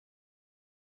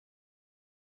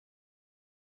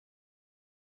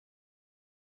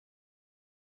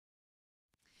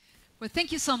Well,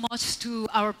 thank you so much to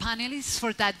our panelists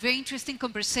for that very interesting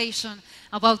conversation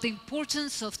about the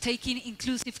importance of taking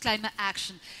inclusive climate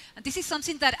action. And this is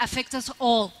something that affects us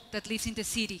all that lives in the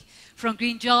city, from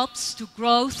green jobs to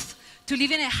growth, to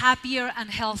living a happier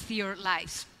and healthier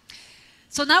lives.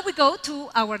 So now we go to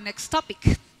our next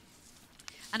topic.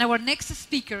 And our next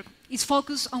speaker is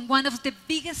focused on one of the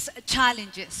biggest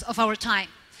challenges of our time,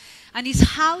 and is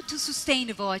how to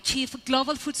sustainably achieve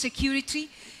global food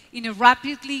security in a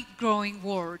rapidly growing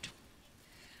world.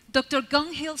 Dr.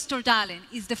 Gunhild Stordalen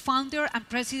is the founder and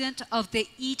president of the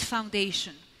EAT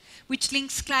Foundation, which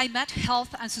links climate,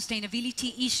 health, and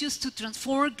sustainability issues to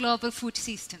transform global food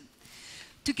system.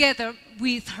 Together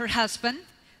with her husband,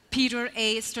 Peter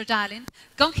A. Stordalen,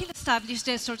 Gunhild established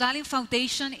the Stordalen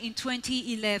Foundation in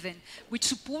 2011, which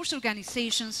supports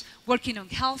organizations working on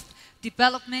health,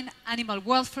 development, animal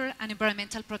welfare, and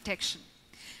environmental protection.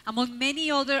 Among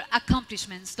many other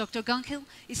accomplishments, Dr. Gunhild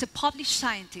is a published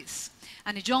scientist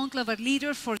and a young global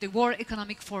leader for the World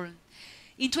Economic Forum.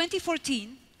 In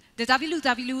 2014, the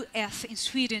WWF in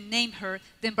Sweden named her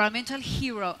the Environmental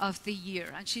Hero of the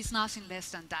Year, and she's nothing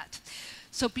less than that.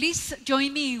 So please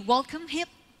join me in welcoming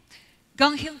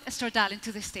Gunhild Stordalen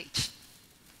to the stage.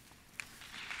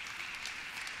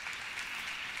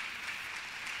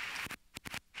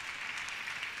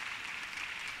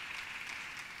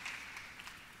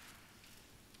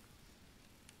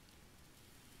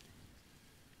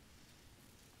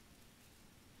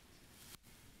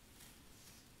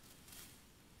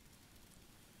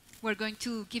 We're going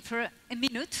to give her a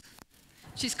minute.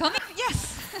 She's coming?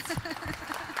 Yes.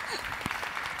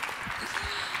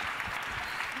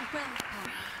 Welcome.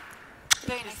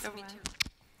 Very nice to meet you.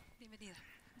 Bienvenida.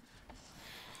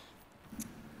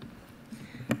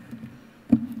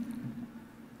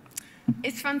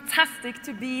 It's fantastic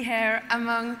to be here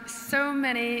among so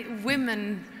many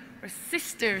women or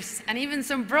sisters and even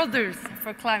some brothers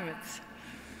for climate.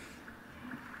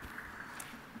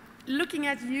 Looking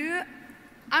at you,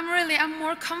 I'm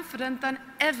more confident than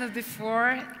ever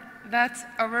before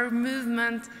that our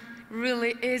movement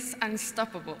really is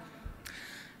unstoppable.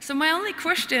 So my only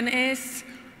question is,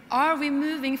 are we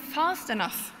moving fast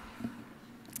enough?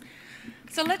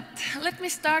 So let me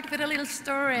start with a little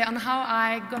story on how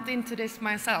I got into this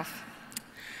myself.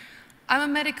 I'm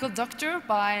a medical doctor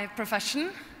by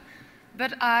profession,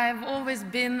 but I've always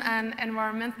been an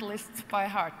environmentalist by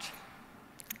heart.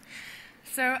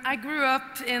 So I grew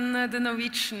up in the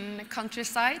Norwegian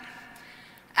countryside,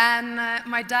 and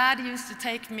my dad used to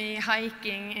take me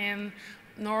hiking in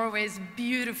Norway's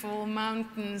beautiful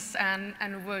mountains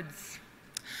and woods.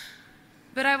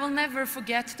 But I will never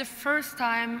forget the first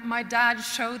time my dad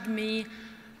showed me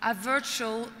a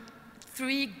virtual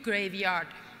tree graveyard.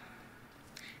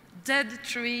 Dead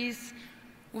trees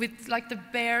with like the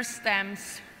bare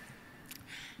stems.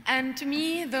 And to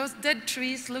me, those dead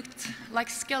trees looked like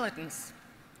skeletons.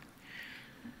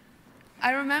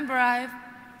 I remember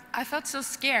I felt so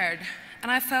scared,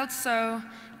 and I felt so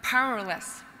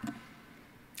powerless.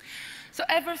 So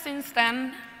ever since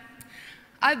then,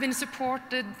 I've been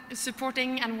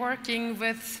supporting and working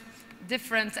with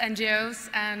different NGOs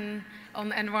and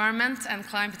on environment and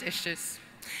climate issues.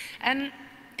 And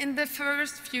in the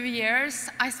first few years,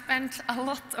 I spent a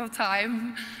lot of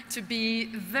time to be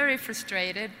very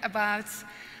frustrated about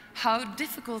how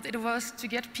difficult it was to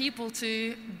get people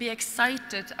to be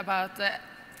excited about the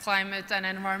climate and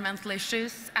environmental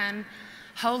issues, and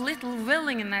how little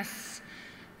willingness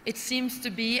it seems to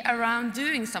be around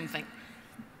doing something.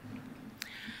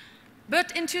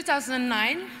 But in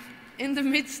 2009, in the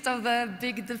midst of the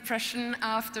big depression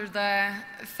after the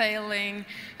failing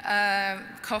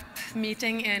COP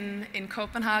meeting in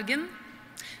Copenhagen,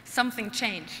 something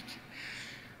changed.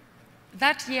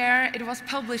 That year, it was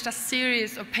published a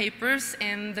series of papers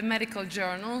in the medical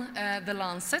journal, The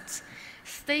Lancet,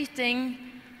 stating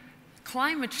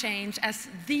climate change as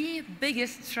the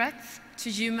biggest threat to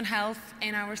human health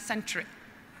in our century.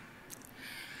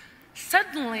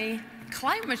 Suddenly,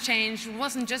 climate change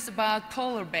wasn't just about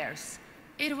polar bears.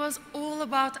 It was all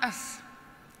about us.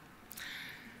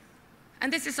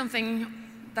 And this is something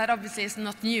that obviously is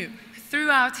not new.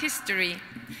 Throughout history,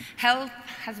 health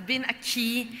has been a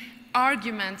key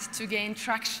argument to gain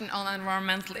traction on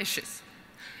environmental issues.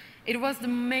 It was the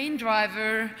main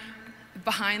driver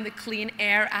behind the Clean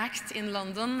Air Act in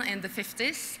London in the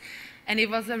 50s, and it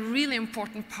was a really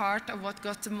important part of what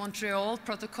got the Montreal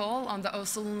Protocol on the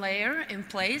ozone layer in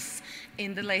place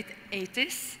in the late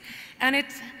 80s. And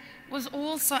it was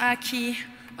also a key,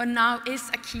 or now is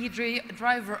a key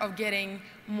driver of getting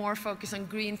more focus on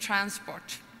green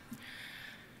transport.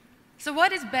 So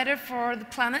what is better for the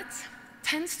planet?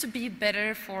 tends to be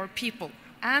better for people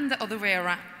and the other way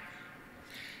around.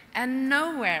 And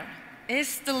nowhere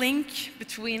is the link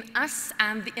between us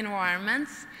and the environment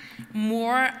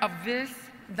more obvious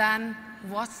than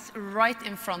what's right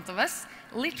in front of us,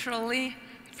 literally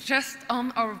just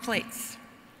on our plates.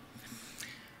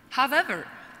 However,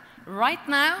 right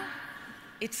now,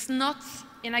 it's not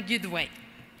in a good way.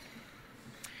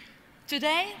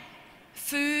 Today,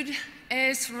 food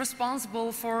is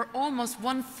responsible for almost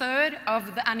 1/3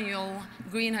 of the annual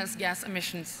greenhouse gas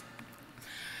emissions.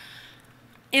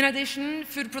 In addition,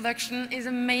 food production is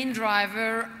a main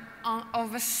driver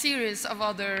of a series of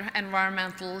other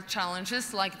environmental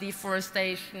challenges like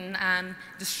deforestation and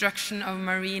destruction of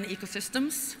marine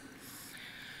ecosystems.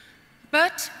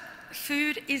 But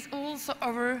food is also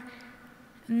our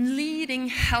leading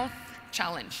health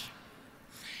challenge.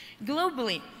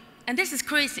 Globally, and this is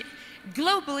crazy,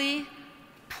 globally,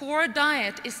 poor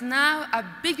diet is now a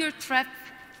bigger threat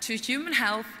to human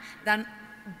health than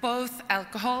both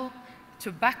alcohol,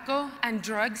 tobacco, and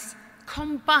drugs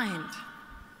combined.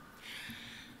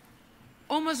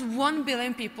 Almost 1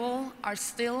 billion people are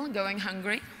still going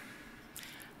hungry.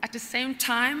 At the same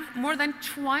time, more than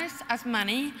twice as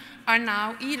many are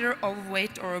now either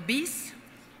overweight or obese.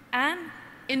 And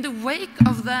in the wake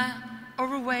of the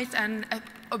overweight and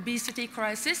obesity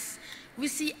crisis, we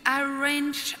see a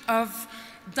range of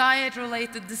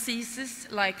diet-related diseases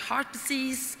like heart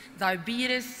disease,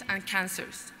 diabetes, and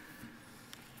cancers.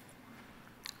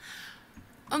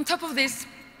 On top of this,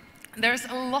 there's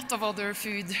a lot of other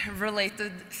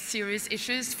food-related serious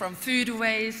issues, from food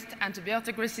waste,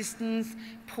 antibiotic resistance,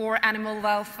 poor animal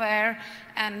welfare,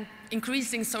 and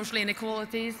increasing social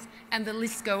inequalities, and the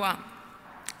list goes on.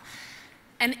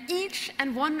 And each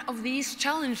and one of these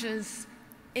challenges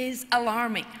is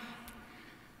alarming.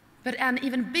 But an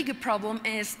even bigger problem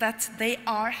is that they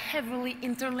are heavily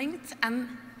interlinked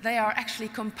and they are actually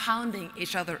compounding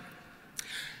each other.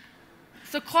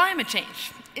 So climate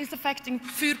change is affecting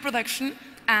food production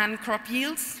and crop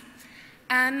yields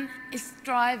and is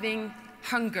driving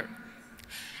hunger.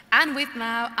 And with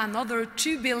now another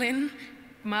 2 billion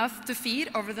mouths to feed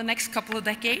over the next couple of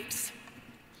decades,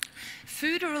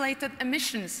 food-related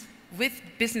emissions with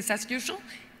business as usual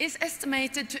is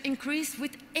estimated to increase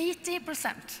with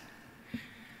 80%.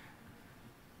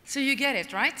 So you get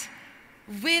it, right?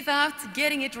 Without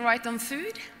getting it right on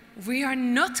food, we are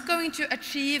not going to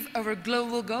achieve our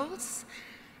global goals,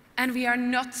 and we are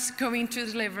not going to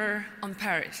deliver on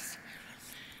Paris.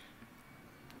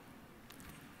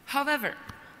 However,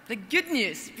 the good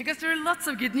news, because there are lots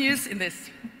of good news in this,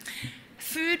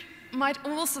 food might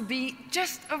also be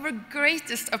just our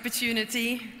greatest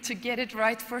opportunity to get it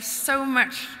right for so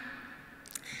much.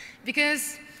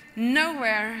 Because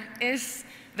nowhere is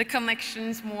the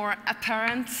connections more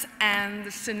apparent and the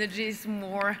synergies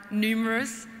more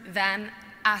numerous than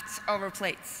at our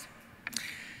plates.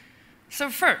 So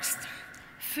first,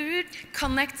 food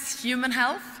connects human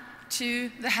health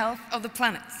to the health of the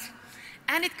planet.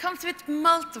 And it comes with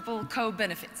multiple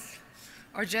co-benefits,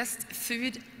 or just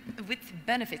food with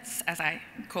benefits, as I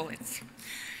call it.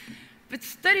 But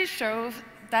studies show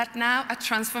that now a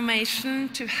transformation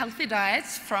to healthy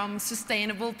diets from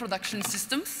sustainable production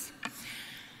systems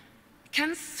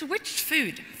can switch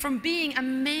food from being a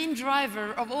main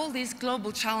driver of all these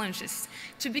global challenges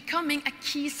to becoming a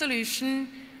key solution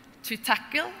to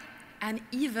tackle and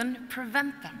even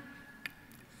prevent them.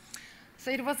 So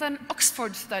it was an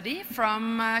Oxford study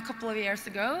from a couple of years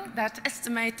ago that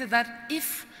estimated that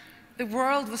if the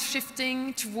world was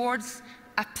shifting towards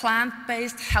a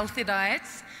plant-based healthy diet,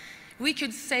 we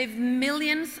could save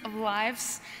millions of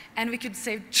lives and we could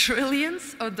save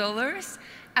trillions of dollars,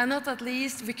 and not at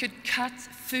least we could cut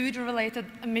food-related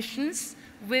emissions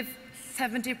with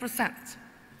 70%.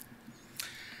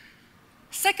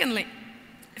 Secondly,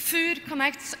 food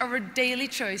connects our daily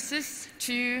choices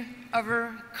to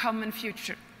our common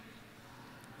future.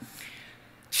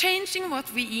 Changing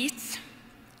what we eat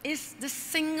is the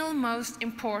single most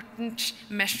important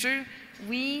measure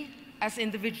we as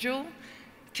individuals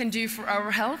can do for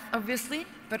our health, obviously,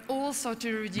 but also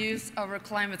to reduce our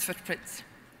climate footprint.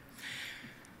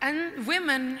 And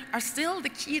women are still the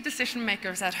key decision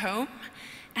makers at home,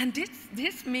 and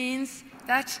this means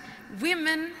that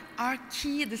women are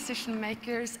key decision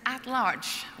makers at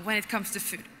large when it comes to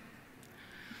food.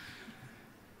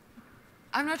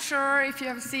 I'm not sure if you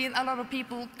have seen a lot of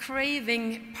people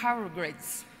craving power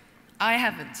grids. I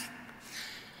haven't.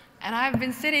 And I've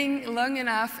been sitting long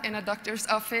enough in a doctor's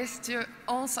office to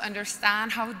also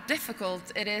understand how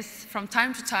difficult it is from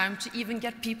time to time to even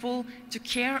get people to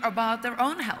care about their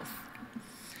own health.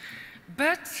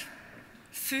 But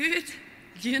food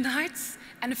unites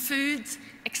and food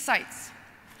excites.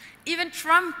 Even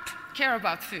Trump cares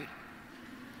about food.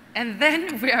 And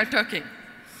then we are talking.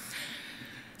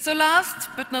 So last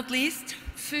but not least,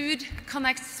 food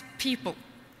connects people.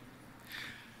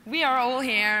 We are all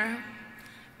here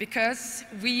because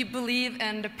we believe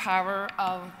in the power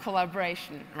of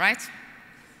collaboration, right?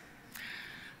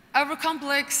 Our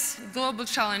complex global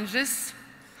challenges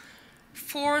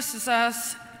forces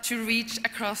us to reach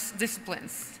across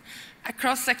disciplines,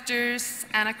 across sectors,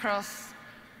 and across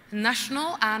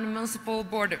national and municipal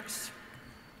borders.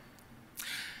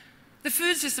 The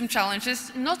food system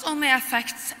challenges not only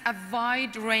affect a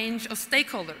wide range of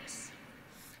stakeholders,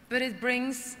 but it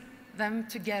brings them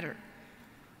together.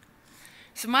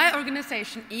 So my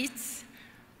organization, EAT,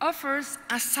 offers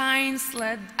a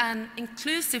science-led and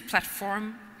inclusive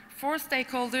platform for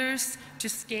stakeholders to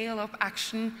scale up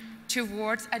action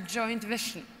towards a joint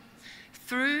vision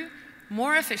through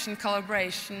more efficient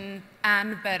collaboration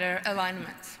and better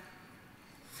alignment.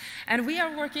 And we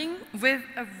are working with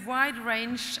a wide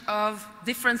range of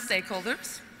different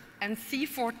stakeholders, and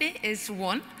C40 is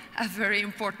one, a very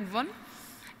important one.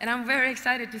 And I'm very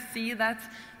excited to see that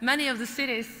many of the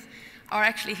cities are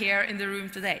actually here in the room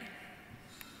today.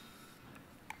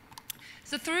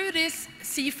 So through this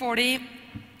C40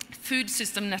 food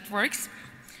system networks,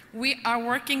 we are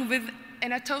working with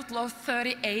in a total of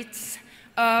 38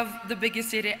 of the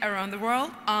biggest cities around the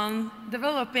world on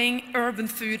developing urban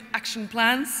food action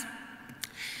plans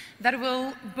that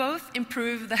will both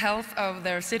improve the health of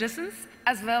their citizens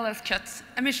as well as cut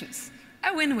emissions.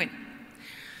 A win-win.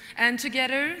 And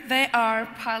together they are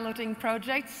piloting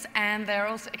projects and they're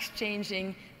also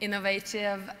exchanging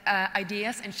innovative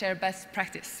ideas and share best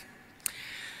practice.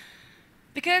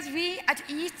 Because we at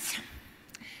EAT,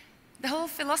 the whole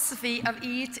philosophy of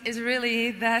EAT is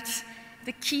really that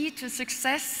the key to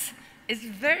success is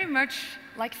very much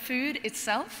like food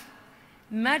itself.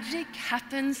 Magic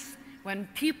happens when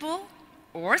people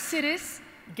or cities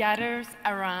gather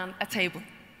around a table.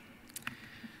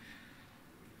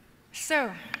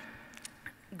 So,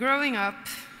 growing up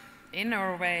in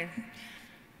Norway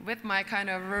with my kind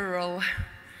of rural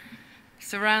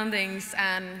surroundings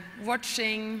and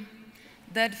watching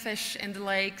dead fish in the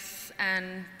lakes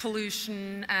and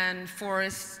pollution and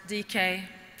forest decay,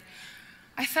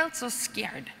 I felt so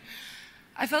scared.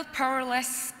 I felt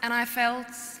powerless and I felt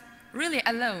really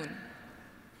alone,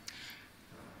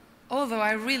 although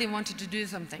I really wanted to do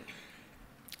something.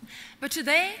 But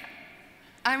today,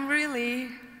 I'm really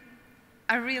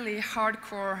a really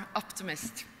hardcore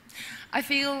optimist. I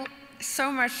feel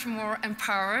so much more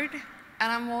empowered,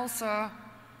 and I'm also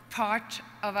part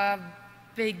of a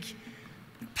big,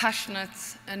 passionate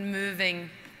and moving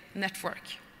network.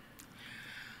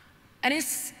 And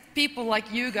it's people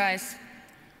like you guys,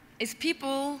 it's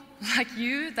people like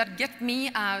you that get me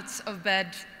out of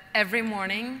bed every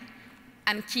morning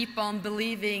and keep on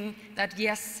believing that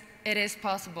yes, it is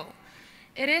possible.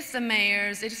 It is the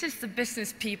mayors, it is the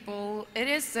business people, it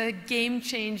is the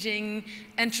game-changing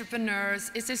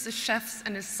entrepreneurs, it is the chefs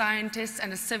and the scientists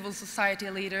and the civil society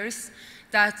leaders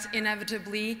that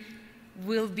inevitably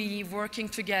will be working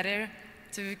together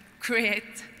to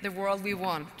create the world we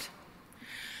want.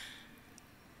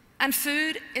 And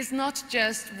food is not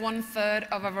just 1/3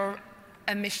 of our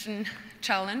emission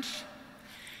challenge.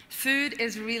 Food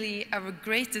is really our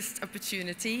greatest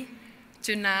opportunity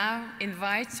to now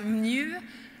invite some new,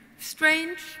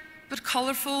 strange, but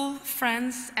colorful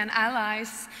friends and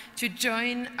allies to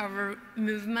join our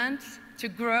movement, to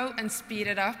grow and speed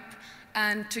it up,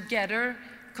 and together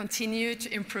continue to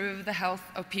improve the health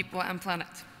of people and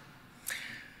planet.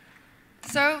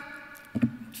 So,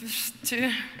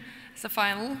 as a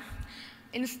final,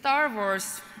 in Star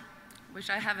Wars, which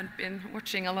I haven't been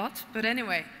watching a lot, but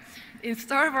anyway, in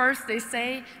Star Wars they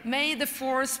say, "May the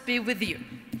Force be with you."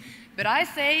 But I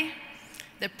say,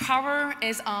 the power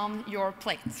is on your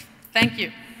plate. Thank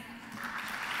you.